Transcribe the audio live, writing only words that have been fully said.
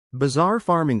Bizarre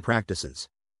farming practices.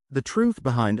 The truth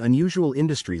behind unusual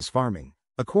industries. Farming,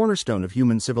 a cornerstone of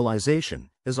human civilization,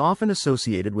 is often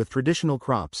associated with traditional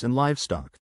crops and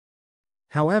livestock.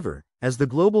 However, as the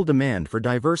global demand for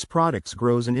diverse products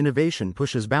grows and innovation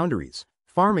pushes boundaries,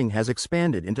 farming has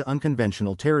expanded into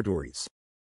unconventional territories.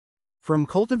 From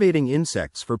cultivating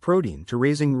insects for protein to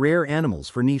raising rare animals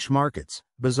for niche markets,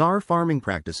 bizarre farming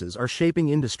practices are shaping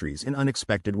industries in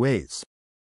unexpected ways.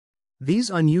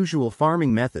 These unusual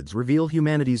farming methods reveal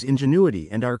humanity's ingenuity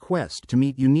and our quest to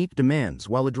meet unique demands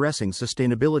while addressing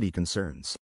sustainability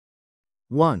concerns.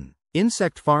 1.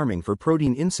 Insect farming for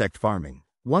protein. Insect farming,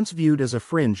 once viewed as a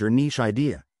fringe or niche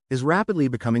idea, is rapidly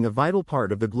becoming a vital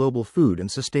part of the global food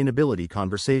and sustainability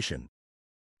conversation.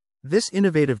 This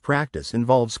innovative practice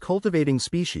involves cultivating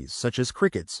species such as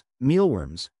crickets,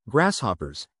 mealworms,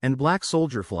 grasshoppers, and black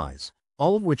soldier flies,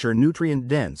 all of which are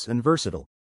nutrient-dense and versatile.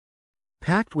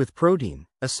 Packed with protein,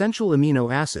 essential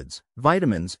amino acids,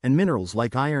 vitamins, and minerals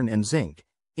like iron and zinc,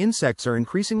 insects are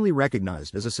increasingly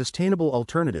recognized as a sustainable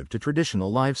alternative to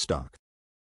traditional livestock.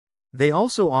 They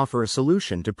also offer a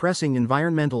solution to pressing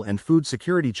environmental and food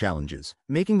security challenges,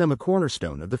 making them a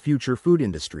cornerstone of the future food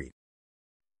industry.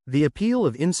 The appeal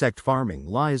of insect farming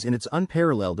lies in its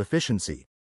unparalleled efficiency.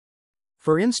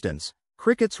 For instance,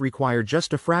 crickets require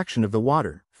just a fraction of the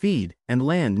water, feed, and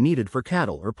land needed for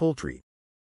cattle or poultry.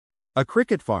 A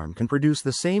cricket farm can produce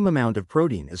the same amount of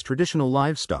protein as traditional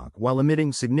livestock while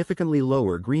emitting significantly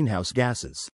lower greenhouse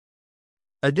gases.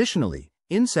 Additionally,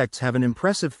 insects have an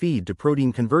impressive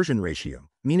feed-to-protein conversion ratio,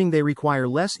 meaning they require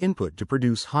less input to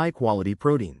produce high-quality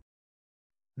protein.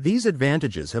 These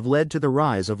advantages have led to the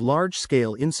rise of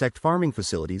large-scale insect farming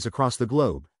facilities across the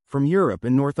globe, from Europe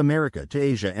and North America to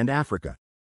Asia and Africa.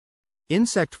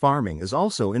 Insect farming is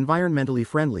also environmentally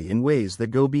friendly in ways that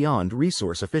go beyond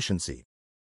resource efficiency.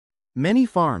 Many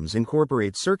farms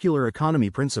incorporate circular economy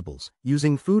principles,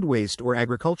 using food waste or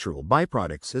agricultural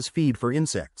byproducts as feed for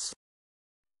insects.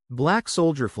 Black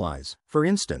soldier flies, for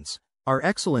instance, are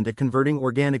excellent at converting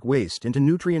organic waste into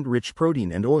nutrient-rich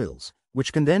protein and oils,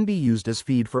 which can then be used as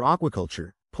feed for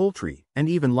aquaculture, poultry, and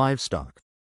even livestock.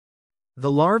 The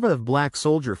larvae of black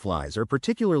soldier flies are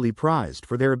particularly prized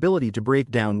for their ability to break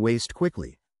down waste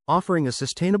quickly, offering a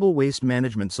sustainable waste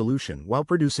management solution while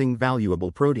producing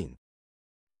valuable protein.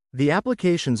 The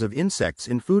applications of insects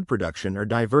in food production are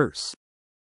diverse.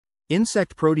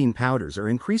 Insect protein powders are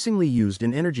increasingly used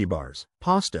in energy bars,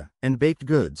 pasta, and baked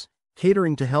goods,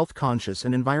 catering to health-conscious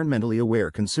and environmentally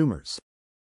aware consumers.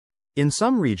 In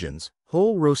some regions,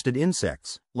 whole roasted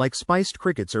insects, like spiced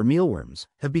crickets or mealworms,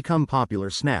 have become popular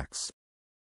snacks.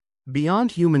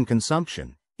 Beyond human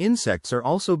consumption, insects are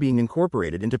also being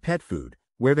incorporated into pet food,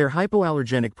 where their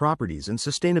hypoallergenic properties and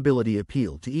sustainability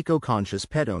appeal to eco-conscious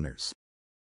pet owners.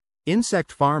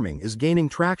 Insect farming is gaining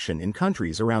traction in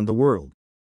countries around the world.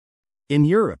 In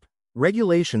Europe,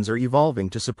 regulations are evolving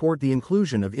to support the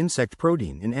inclusion of insect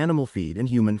protein in animal feed and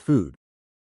human food.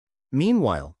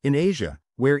 Meanwhile, in Asia,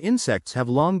 where insects have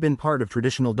long been part of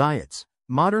traditional diets,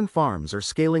 modern farms are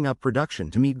scaling up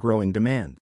production to meet growing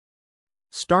demand.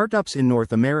 Startups in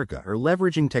North America are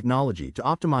leveraging technology to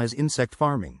optimize insect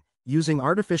farming, using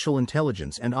artificial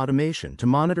intelligence and automation to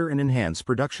monitor and enhance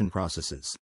production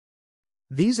processes.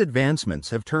 These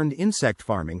advancements have turned insect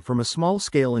farming from a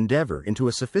small-scale endeavor into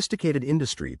a sophisticated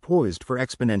industry poised for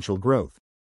exponential growth.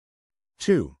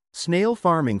 2. Snail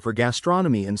farming for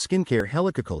gastronomy and skincare.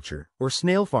 Helicoculture, or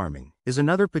snail farming, is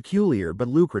another peculiar but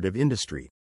lucrative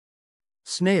industry.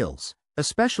 Snails,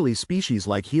 especially species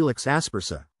like Helix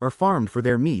aspersa, are farmed for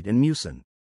their meat and mucin.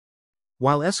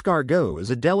 While escargot is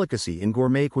a delicacy in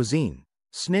gourmet cuisine,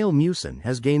 snail mucin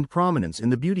has gained prominence in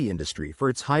the beauty industry for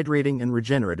its hydrating and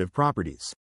regenerative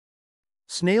properties.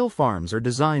 Snail farms are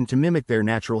designed to mimic their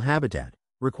natural habitat,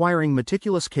 requiring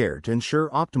meticulous care to ensure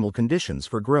optimal conditions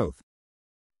for growth.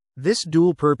 This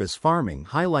dual-purpose farming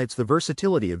highlights the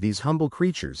versatility of these humble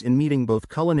creatures in meeting both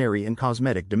culinary and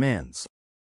cosmetic demands.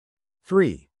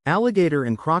 3. Alligator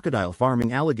and crocodile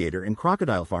farming. Alligator and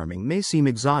crocodile farming may seem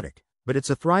exotic, but it's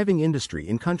a thriving industry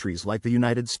in countries like the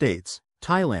United States,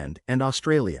 Thailand, and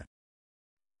Australia.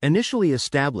 Initially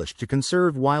established to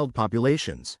conserve wild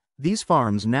populations, these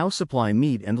farms now supply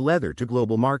meat and leather to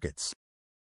global markets.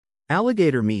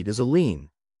 Alligator meat is a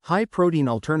lean, high-protein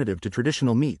alternative to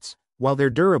traditional meats, while their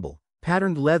durable,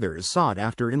 patterned leather is sought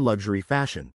after in luxury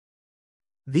fashion.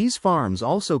 These farms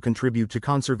also contribute to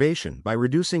conservation by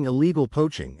reducing illegal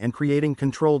poaching and creating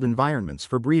controlled environments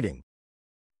for breeding.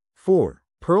 4.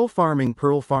 Pearl farming.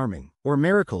 Pearl farming, or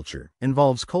mariculture,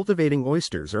 involves cultivating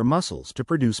oysters or mussels to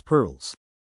produce pearls.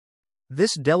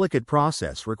 This delicate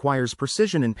process requires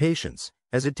precision and patience,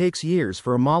 as it takes years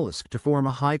for a mollusk to form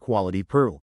a high-quality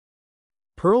pearl.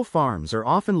 Pearl farms are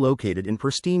often located in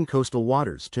pristine coastal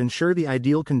waters to ensure the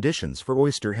ideal conditions for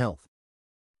oyster health.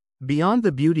 Beyond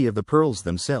the beauty of the pearls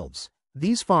themselves,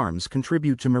 these farms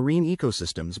contribute to marine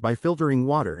ecosystems by filtering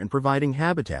water and providing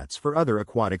habitats for other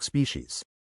aquatic species.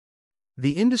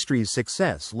 The industry's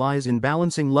success lies in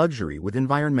balancing luxury with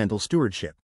environmental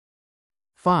stewardship.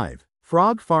 5.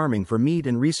 Frog farming for meat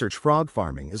and research. Frog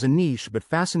farming is a niche but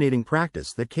fascinating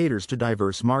practice that caters to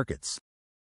diverse markets.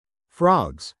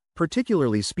 Frogs,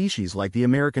 particularly species like the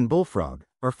American bullfrog,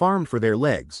 are farmed for their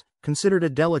legs, considered a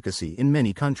delicacy in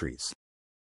many countries.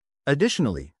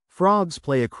 Additionally, frogs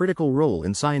play a critical role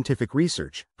in scientific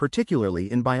research,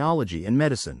 particularly in biology and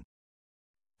medicine.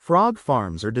 Frog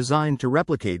farms are designed to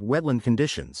replicate wetland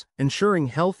conditions, ensuring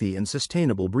healthy and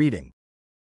sustainable breeding.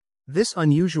 This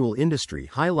unusual industry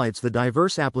highlights the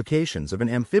diverse applications of an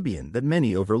amphibian that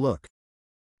many overlook.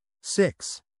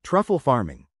 6. Truffle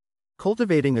farming.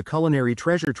 Cultivating a culinary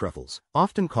treasure. Truffles,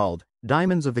 often called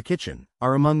diamonds of the kitchen,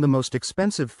 are among the most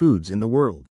expensive foods in the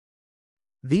world.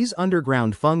 These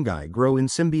underground fungi grow in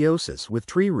symbiosis with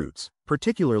tree roots,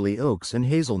 particularly oaks and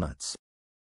hazelnuts.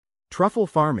 Truffle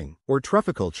farming, or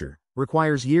trufficulture,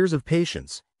 requires years of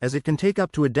patience, as it can take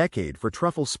up to a decade for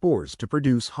truffle spores to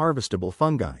produce harvestable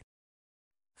fungi.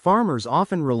 Farmers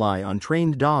often rely on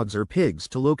trained dogs or pigs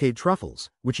to locate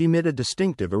truffles, which emit a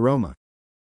distinctive aroma.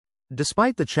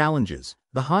 Despite the challenges,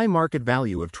 the high market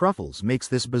value of truffles makes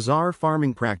this bizarre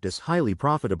farming practice highly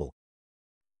profitable.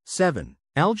 7.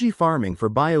 Algae farming for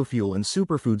biofuel and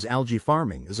superfoods. Algae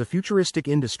farming is a futuristic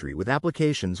industry with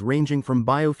applications ranging from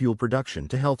biofuel production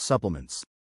to health supplements.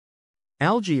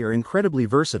 Algae are incredibly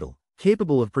versatile,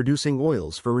 capable of producing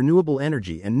oils for renewable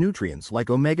energy and nutrients like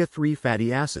omega-3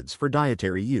 fatty acids for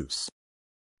dietary use.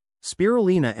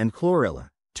 Spirulina and chlorella,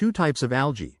 two types of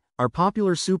algae, are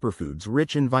popular superfoods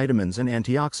rich in vitamins and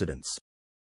antioxidants.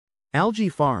 Algae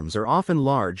farms are often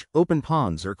large, open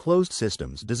ponds or closed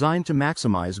systems designed to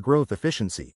maximize growth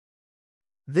efficiency.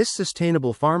 This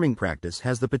sustainable farming practice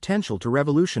has the potential to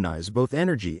revolutionize both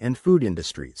energy and food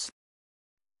industries.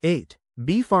 8.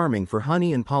 Bee farming for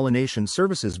honey and pollination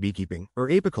services. Beekeeping, or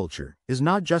apiculture, is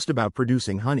not just about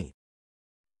producing honey.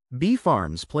 Bee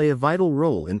farms play a vital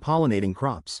role in pollinating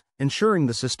crops, ensuring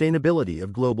the sustainability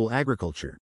of global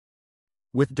agriculture.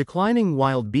 With declining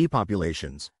wild bee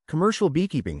populations, commercial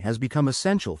beekeeping has become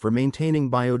essential for maintaining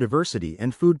biodiversity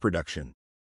and food production.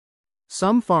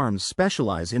 Some farms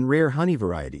specialize in rare honey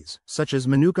varieties, such as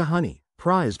Manuka honey,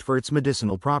 prized for its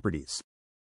medicinal properties.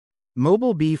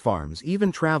 Mobile bee farms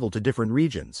even travel to different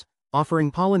regions,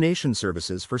 offering pollination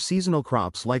services for seasonal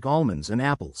crops like almonds and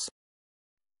apples.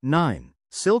 9.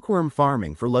 Silkworm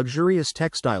farming for luxurious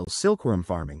textiles. Silkworm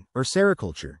farming, or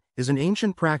sericulture, is an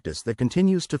ancient practice that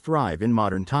continues to thrive in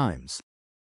modern times.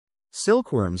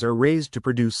 Silkworms are raised to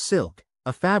produce silk,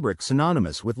 a fabric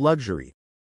synonymous with luxury.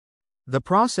 The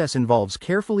process involves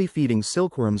carefully feeding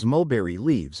silkworms mulberry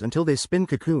leaves until they spin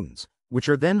cocoons, which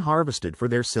are then harvested for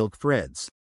their silk threads.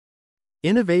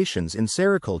 Innovations in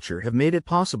sericulture have made it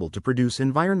possible to produce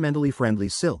environmentally friendly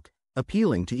silk,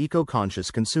 appealing to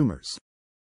eco-conscious consumers.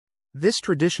 This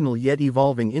traditional yet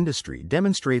evolving industry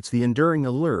demonstrates the enduring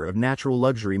allure of natural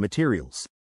luxury materials.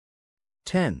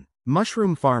 10.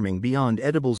 Mushroom farming beyond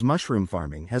edibles. Mushroom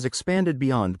farming has expanded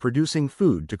beyond producing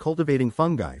food to cultivating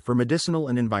fungi for medicinal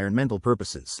and environmental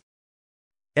purposes.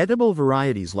 Edible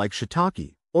varieties like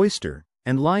shiitake, oyster,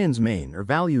 and lion's mane are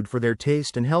valued for their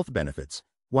taste and health benefits,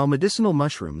 while medicinal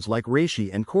mushrooms like reishi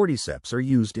and cordyceps are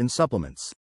used in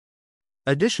supplements.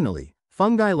 Additionally,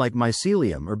 fungi like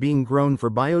mycelium are being grown for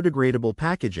biodegradable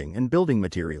packaging and building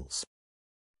materials.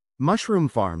 Mushroom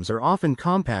farms are often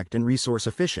compact and resource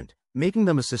efficient, making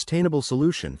them a sustainable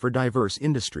solution for diverse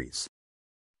industries.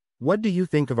 What do you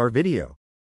think of our video?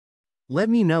 Let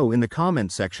me know in the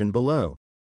comment section below.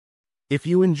 If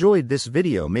you enjoyed this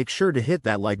video, make sure to hit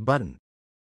that like button.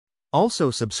 Also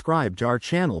subscribe to our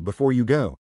channel before you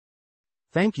go.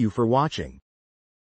 Thank you for watching.